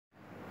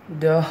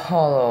The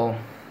hollow.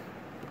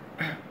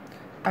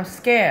 I'm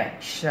scared,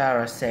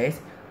 Shara says,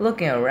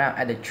 looking around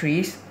at the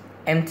trees.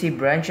 Empty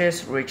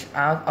branches reach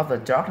out of the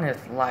darkness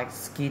like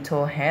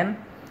skeetal hands.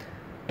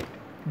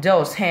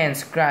 Those hands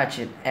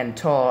scratched and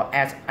tore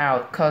at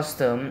our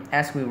costume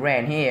as we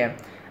ran here.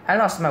 I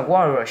lost my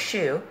warrior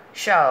shield,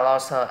 Shara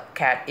lost her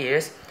cat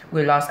ears,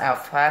 we lost our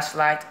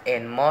flashlight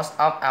and most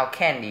of our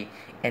candy,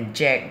 and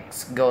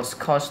Jack's ghost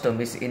costume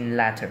is in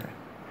latter.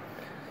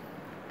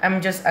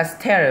 I'm just as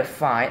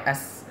terrified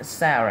as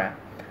Sarah.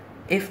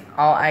 If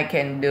all I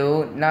can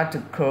do not to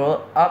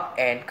curl up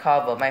and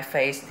cover my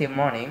face till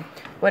morning,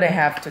 but I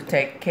have to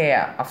take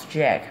care of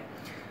Jack.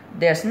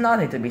 There's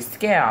nothing to be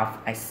scared of,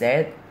 I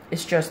said.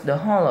 It's just the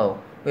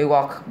hollow. We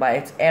walk by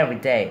it every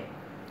day.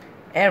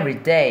 Every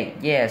day,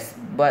 yes,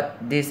 but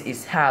this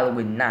is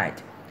Halloween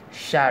night.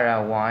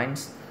 Shara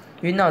whines.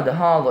 You know the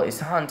hollow is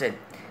haunted.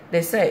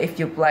 They say if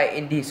you play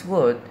in this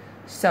wood,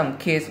 some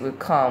kids will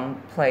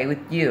come play with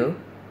you,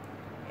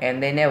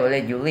 and they never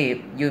let you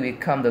leave. You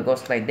become the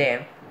ghost like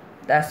them.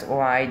 That's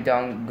why I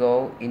don't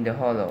go in the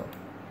hollow.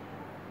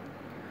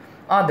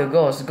 Are the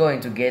ghosts going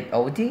to get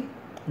Odie?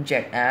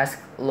 Jack asked,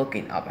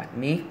 looking up at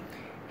me.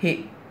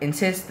 He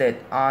insisted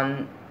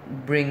on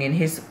bringing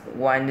his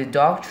whiny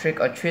dog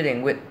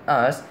trick-or-treating with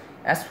us.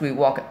 As we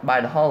walked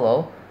by the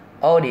hollow,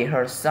 Odie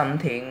heard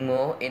something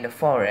move in the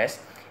forest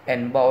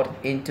and bolted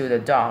into the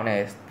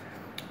darkness.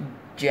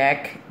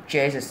 Jack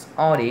chases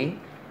Odie,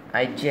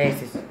 I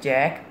chases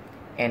Jack,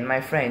 and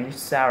my friend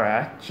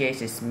Sarah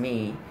chases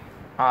me.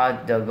 Are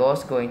the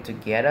ghosts going to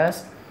get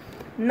us?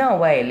 No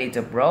way,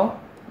 little bro.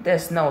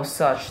 There's no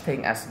such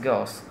thing as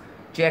ghosts.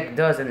 Jack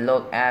doesn't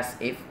look as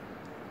if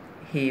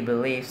he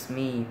believes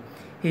me.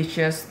 Let's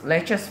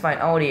just find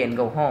Odie and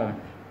go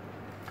home.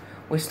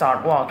 We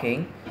start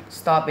walking,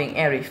 stopping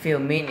every few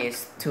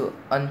minutes to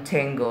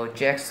untangle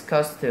Jack's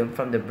costume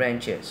from the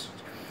branches.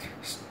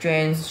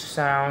 Strange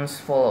sounds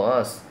follow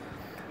us.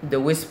 The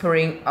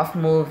whispering of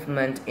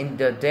movement in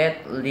the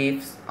dead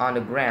leaves on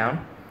the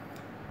ground,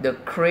 the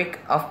creak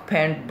of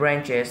bent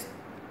branches,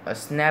 a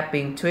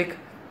snapping twig.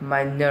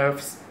 My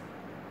nerves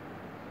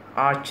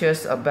are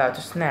just about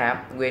to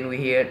snap when we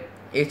hear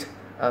it,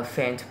 a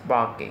faint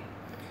barking.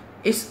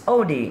 It's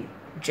Odie.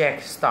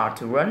 Jack starts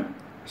to run.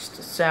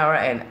 Sarah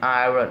and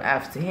I run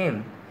after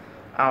him,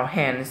 our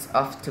hands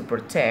up to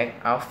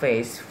protect our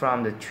face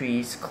from the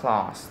tree's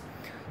claws.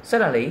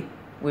 Suddenly,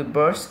 we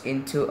burst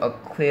into a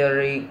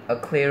clearing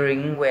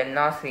where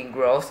nothing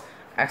grows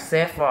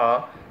except for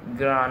a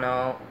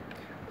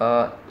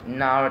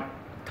gnarled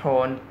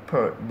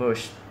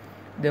bush.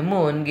 The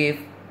moon gives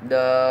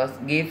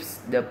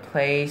the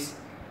place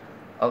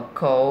a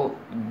cold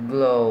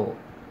glow.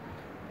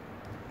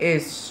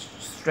 It's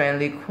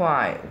strangely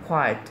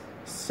quiet.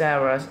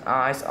 Sarah's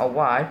eyes are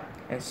wide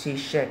and she's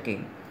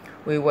shaking.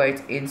 We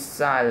wait in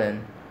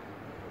silence.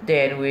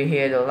 Then we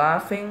hear the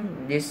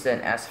laughing,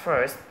 distant at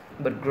first,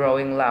 but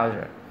growing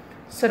louder.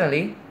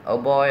 Suddenly, a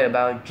boy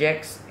about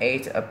Jack's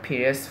age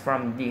appears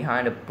from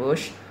behind a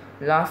bush,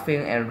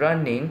 laughing and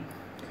running.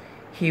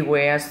 He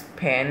wears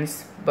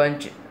pants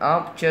bunched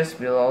up just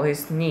below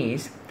his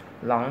knees,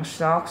 long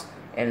socks,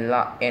 and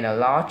a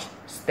large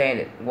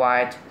stained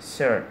white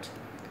shirt.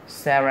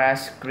 Sarah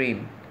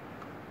screamed.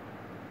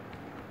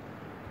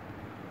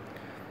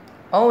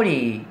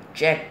 Odie!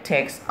 Jack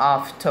takes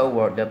off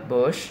toward the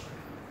bush.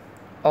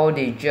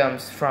 Odie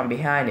jumps from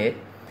behind it,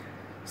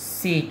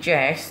 sees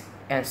Jack,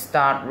 and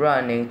starts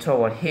running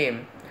toward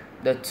him.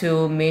 The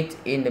two meet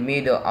in the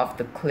middle of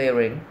the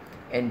clearing,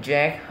 and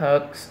Jack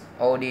hugs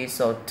Odie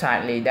so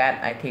tightly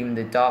that I think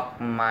the dog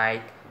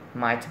might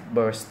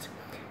burst.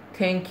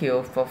 Thank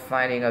you for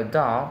finding a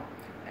dog,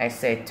 I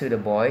said to the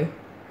boy.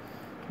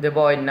 The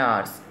boy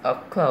nods.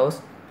 Up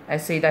close, I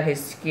see that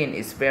his skin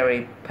is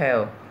very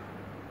pale.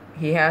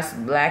 He has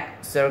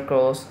black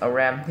circles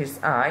around his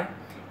eye,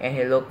 and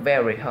he looks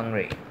very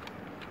hungry.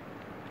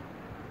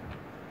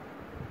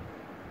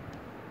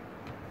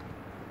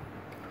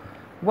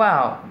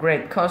 Wow,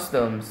 great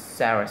costumes,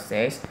 Sarah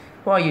says.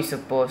 Who are you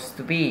supposed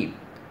to be?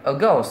 A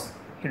ghost,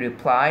 he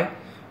replied.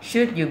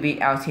 Should you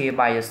be out here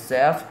by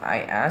yourself?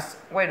 I asked.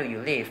 Where do you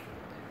live?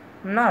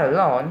 I'm not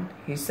alone,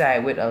 he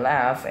said with a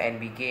laugh and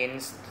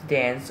begins to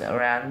dance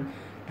around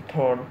the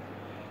thorn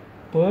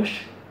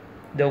bush.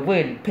 The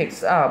wind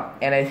picks up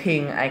and I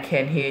think I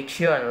can hear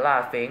children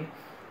laughing,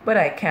 but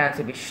I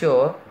can't be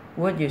sure.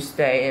 Would you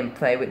stay and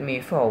play with me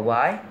for a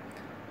while?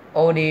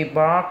 Odie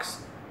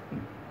barks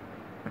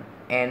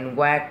and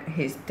wags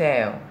his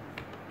tail.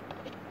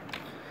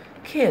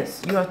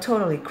 Kids, you are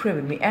totally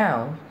creeping me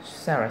out,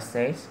 Sarah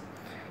says.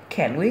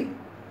 Can we?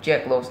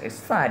 Jack looks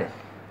excited.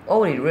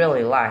 Odie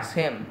really likes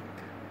him.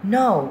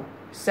 No,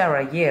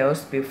 Sarah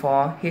yells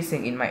before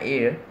hissing in my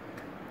ear.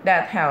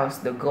 That's how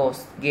the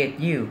ghosts get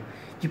you.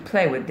 You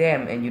play with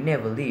them and you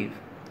never leave.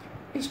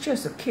 It's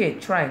just a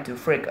kid trying to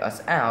freak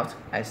us out,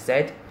 I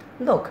said.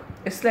 Look,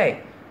 it's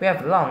late. We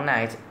have a long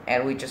night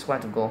and we just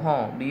want to go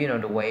home. Do you know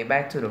the way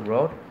back to the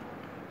road?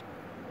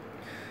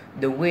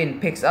 The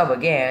wind picks up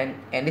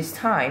again, and this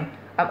time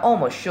I'm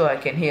almost sure I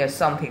can hear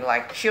something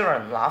like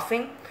children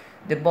laughing.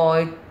 The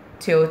boy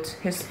tilts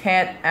his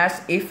head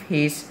as if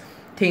he's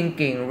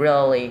thinking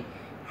really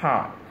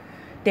hard.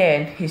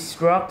 Then he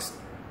shrugs,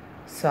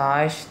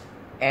 sighs,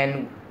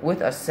 and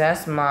with a sad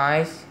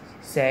smile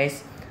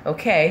says,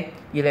 "Okay,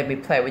 you let me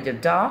play with your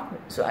dog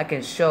so I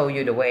can show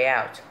you the way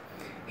out."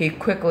 He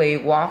quickly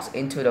walks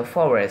into the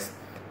forest,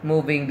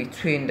 moving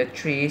between the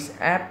trees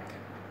as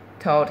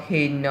though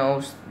he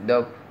knows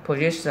the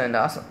position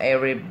of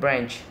every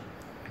branch.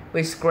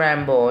 We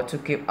scramble to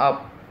keep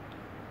up.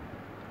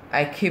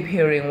 I keep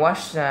hearing what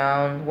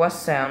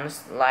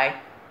sounds like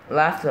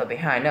laughter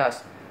behind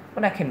us.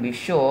 When I can be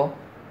sure,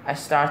 I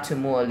start to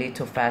move a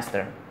little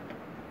faster.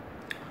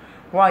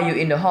 "Why are you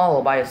in the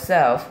hollow by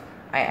yourself?"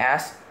 I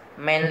ask,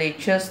 mainly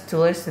just to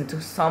listen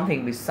to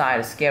something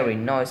besides the scary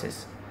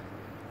noises.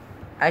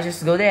 "I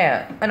just go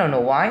there. I don't know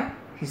why,"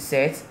 he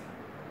says.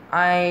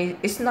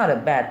 It's not a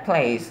bad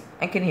place.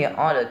 I can hear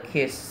other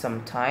kids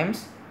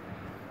sometimes.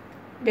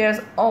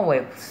 There's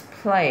always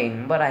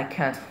playing, but I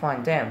can't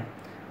find them.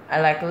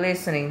 I like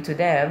listening to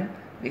them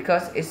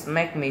because it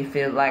makes me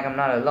feel like I'm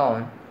not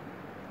alone.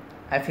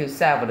 I feel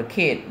sad for the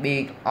kid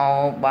being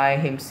all by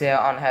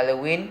himself on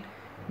Halloween.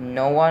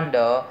 No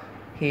wonder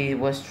he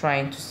was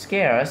trying to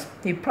scare us.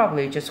 He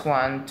probably just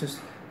wants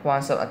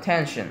some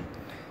attention.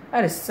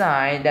 I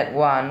decide that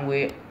when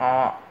we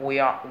are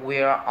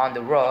on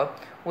the road,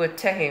 we'll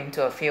take him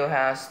to a field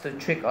house to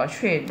trick or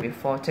treat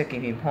before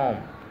taking him home.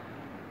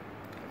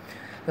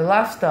 The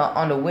laughter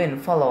on the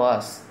wind follows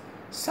us.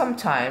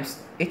 Sometimes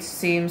it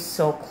seems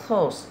so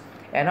close,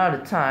 and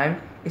other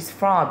times it's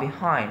far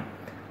behind.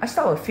 I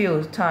stop a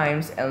few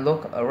times and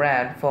look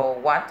around for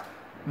what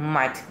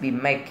might be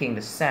making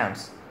the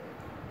sounds.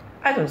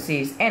 I don't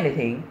see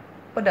anything,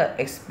 but the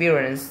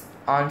experience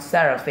on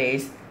Sarah's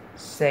face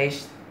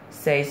says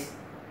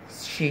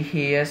she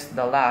hears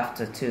the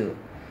laughter too.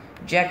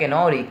 Jack and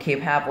Odie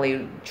keep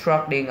happily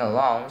trotting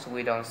along, so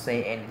we don't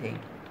say anything.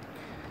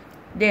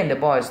 Then the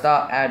boy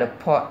stops at the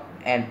pot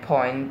and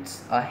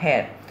points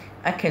ahead.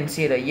 I can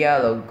see the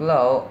yellow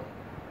glow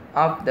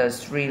of the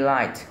street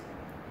light.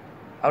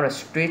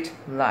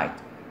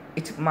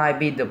 It might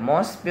be the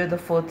most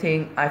beautiful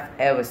thing I've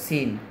ever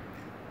seen.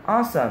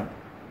 "Awesome,"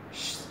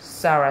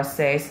 Sarah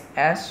says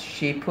as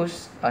she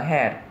pushes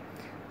ahead.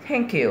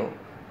 "Thank you,"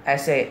 I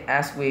say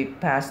as we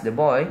pass the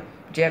boy.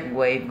 Jack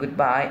waves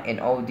goodbye and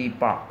Odie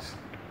barks.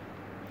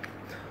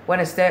 When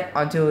I step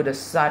onto the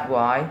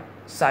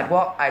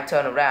sidewalk, I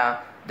turn around.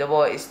 The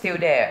boy is still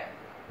there.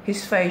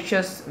 His face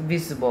just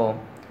visible.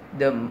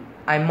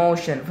 I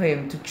motion for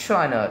him to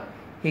join us.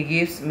 He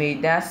gives me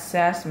that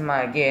sad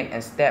smile again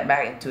and steps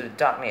back into the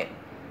darkness.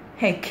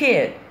 "Hey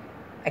kid,"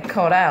 I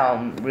call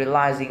out,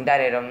 realizing that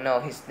I don't know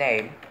his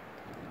name.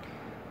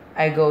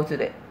 I go to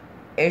the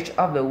edge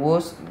of the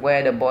woods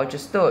where the boy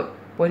just stood,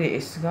 but he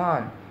is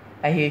gone.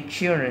 I hear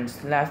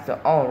children's laughter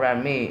all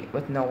around me,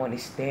 but no one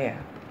is there.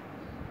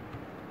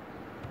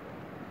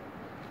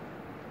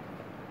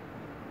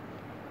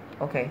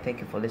 Okay, thank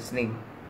you for listening.